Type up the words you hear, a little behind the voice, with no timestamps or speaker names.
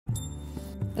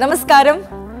Namaskaram,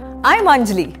 I'm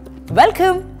Anjali.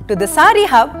 Welcome to the Saree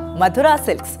Hub, Mathura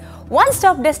Silks,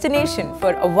 one-stop destination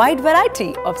for a wide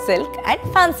variety of silk and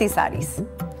fancy sarees.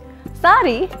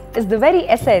 Saree is the very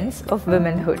essence of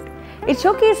womanhood. It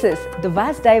showcases the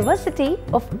vast diversity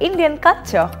of Indian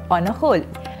culture on a whole.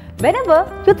 Whenever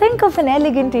you think of an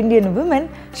elegant Indian woman,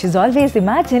 she's always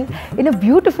imagined in a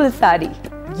beautiful saree.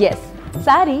 Yes,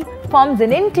 saree forms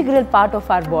an integral part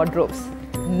of our wardrobes.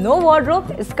 No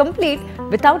wardrobe is complete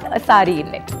without a saree in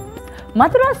it.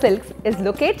 Mathura Silks is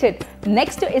located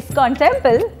next to Iskon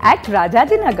temple at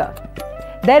Rajajinagar.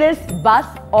 There is bus,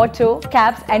 auto,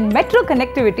 cabs and metro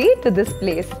connectivity to this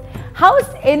place.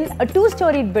 Housed in a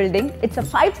two-storied building, it's a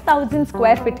 5,000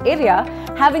 square feet area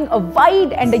having a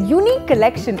wide and a unique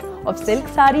collection of silk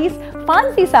sarees,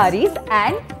 fancy sarees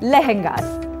and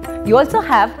lehengas. You also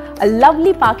have a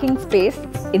lovely parking space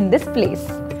in this place.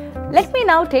 Let me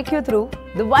now take you through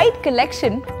the wide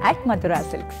collection at Mathura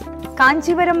Silks.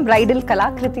 Kanjivaram Bridal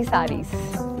Kalakriti Sarees.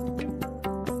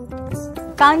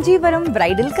 Kanjivaram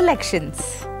Bridal Collections.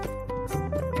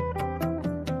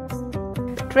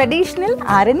 Traditional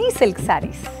Arani Silk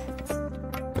Sarees.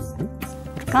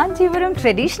 Kanjivaram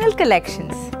Traditional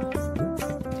Collections.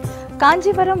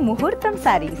 Kanjivaram Muhurtam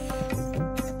Sarees.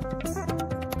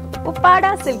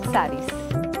 Uppada Silk Sarees.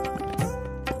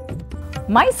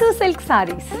 Mysore Silk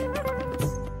Sarees.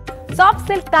 Soft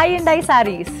Silk Tie and Dye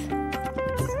Sarees.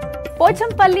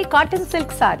 Pochampalli Cotton Silk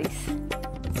Sarees.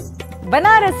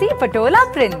 Banarasi Patola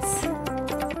Prints.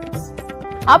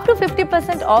 Up to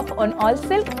 50% off on all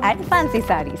silk and fancy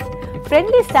sarees.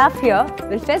 Friendly staff here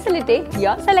will facilitate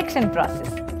your selection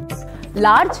process.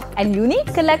 Large and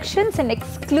unique collections and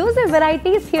exclusive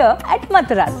varieties here at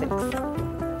Mathura Silks.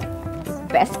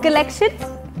 Best collection,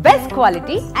 best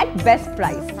quality at best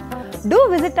price. Do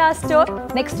visit our store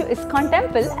next to Iskon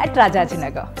temple at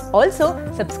Rajajinagar. Also,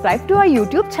 subscribe to our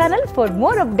YouTube channel for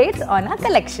more updates on our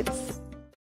collections.